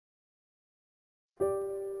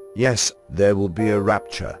Yes, there will be a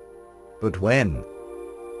rapture. But when?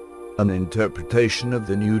 An interpretation of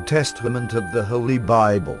the New Testament of the Holy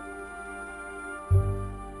Bible.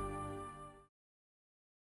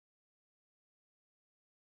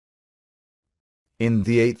 In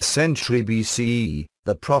the 8th century B.C.E.,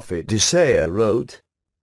 the prophet Isaiah wrote,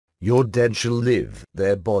 "Your dead shall live,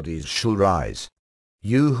 their bodies shall rise.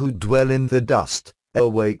 You who dwell in the dust,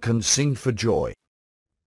 awake and sing for joy.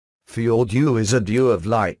 For your dew is a dew of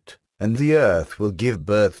light, and the earth will give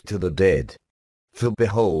birth to the dead. For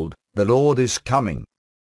behold, the Lord is coming."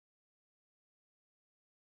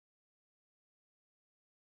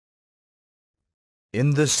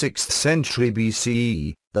 In the 6th century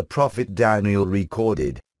B.C.E., the prophet Daniel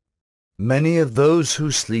recorded, "Many of those who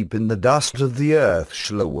sleep in the dust of the earth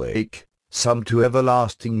shall awake, some to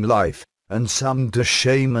everlasting life, and some to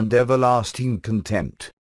shame and everlasting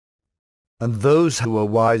contempt. And those who are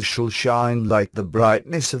wise shall shine like the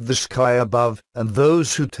brightness of the sky above, and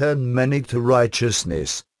those who turn many to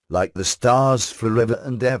righteousness, like the stars forever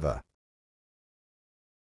and ever."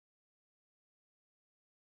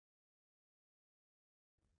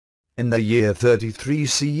 In the year 33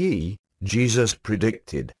 CE, Jesus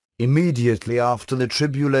predicted, "Immediately after the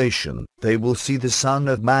tribulation, they will see the Son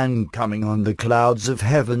of Man coming on the clouds of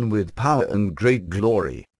heaven with power and great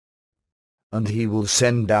glory. And he will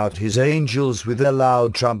send out his angels with a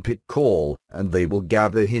loud trumpet call, and they will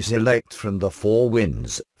gather his elect from the four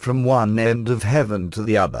winds, from one end of heaven to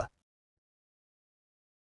the other."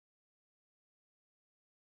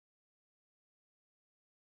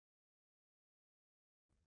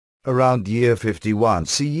 Around year 51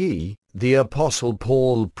 CE, the Apostle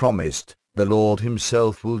Paul promised, "The Lord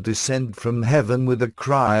himself will descend from heaven with a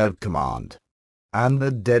cry of command, and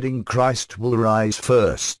the dead in Christ will rise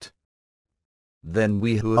first. Then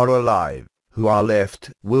we who are alive, who are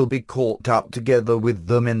left, will be caught up together with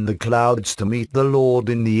them in the clouds to meet the Lord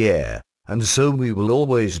in the air, and so we will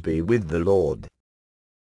always be with the Lord."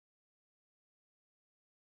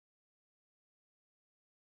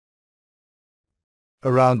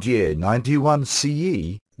 Around year 91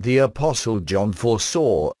 CE, the Apostle John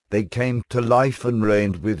foresaw, "They came to life and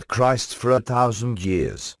reigned with Christ for 1,000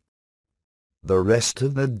 years. The rest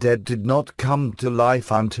of the dead did not come to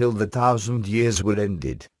life until the 1,000 years were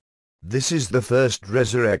ended. This is the first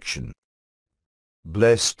resurrection.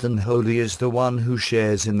 Blessed and holy is the one who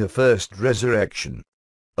shares in the first resurrection.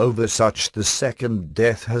 Over such the second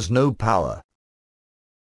death has no power."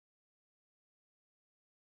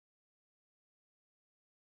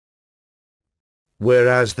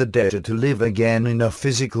 Whereas the dead are to live again in a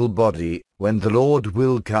physical body, when the Lord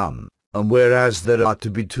will come, and whereas there are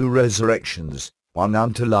to be two resurrections, one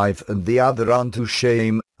unto life and the other unto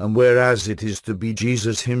shame, and whereas it is to be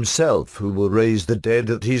Jesus himself who will raise the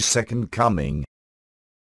dead at his second coming,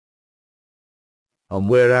 and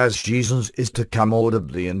whereas Jesus is to come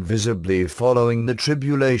audibly and visibly following the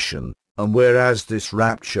tribulation, and whereas this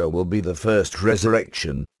rapture will be the first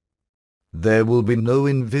resurrection, there will be no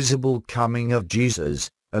invisible coming of Jesus,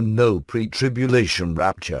 and no pre-tribulation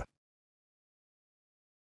rapture.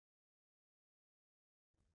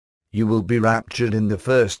 You will be raptured in the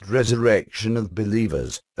first resurrection of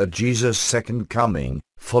believers, at Jesus' second coming,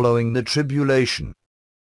 following the tribulation.